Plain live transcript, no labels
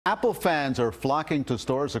Apple fans are flocking to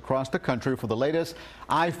stores across the country for the latest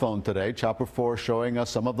iPhone today. Chopper 4 showing us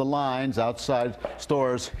some of the lines outside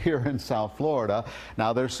stores here in South Florida.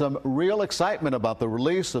 Now there's some real excitement about the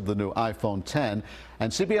release of the new iPhone 10.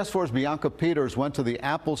 And CBS 4's Bianca Peters went to the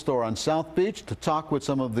Apple store on South Beach to talk with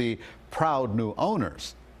some of the proud new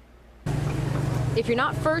owners. If you're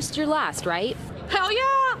not first, you're last, right? Hell yeah!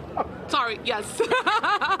 Sorry, yes.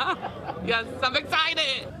 Yes, I'm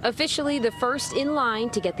excited. Officially the first in line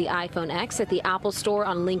to get the iPhone X at the Apple store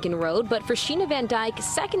on Lincoln Road, but for Sheena Van Dyke,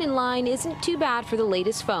 second in line isn't too bad for the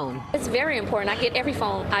latest phone. It's very important. I get every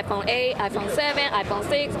phone, iPhone 8, iPhone 7, iPhone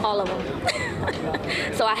 6, all of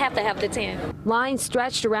them. So I have to have the 10. Lines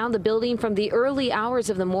stretched around the building from the early hours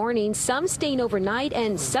of the morning, some staying overnight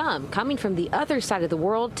and some coming from the other side of the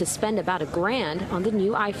world to spend about $1,000 on the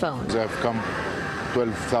new iPhone. I've come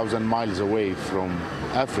 12,000 miles away from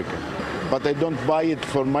Africa. But I don't buy it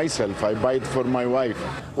for myself, I buy it for my wife.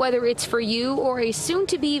 Whether it's for you or a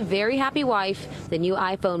soon-to-be very happy wife, the new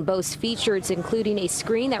iPhone boasts features including a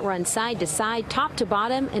screen that runs side to side, top to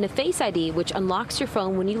bottom, and a Face ID which unlocks your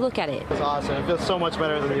phone when you look at it. It's awesome. It feels so much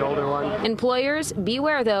better than the older one. Employers,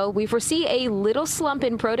 beware though, we foresee a little slump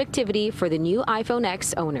in productivity for the new iPhone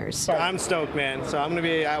X owners. I'm stoked, man. So I'm going to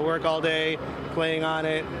be at work all day, playing on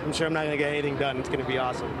it. I'm sure I'm not going to get anything done. It's going to be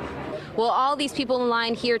awesome. Well, all these people in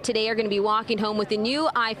line here today are going to be walking home with the new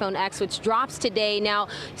iPhone X, which drops today. Now,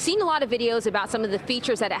 seen a lot of videos about some of the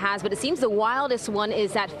features that it has, but it seems the wildest one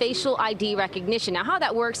is that facial ID recognition. Now, how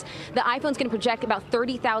that works, the iPhone's going to project about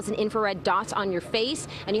 30,000 infrared dots on your face,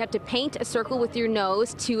 and you have to paint a circle with your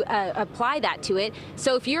nose to apply that to it.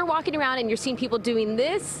 So if you're walking around and you're seeing people doing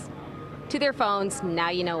this to their phones, now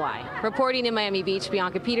you know why. Reporting in Miami Beach,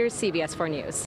 Bianca Peters, CBS 4 News.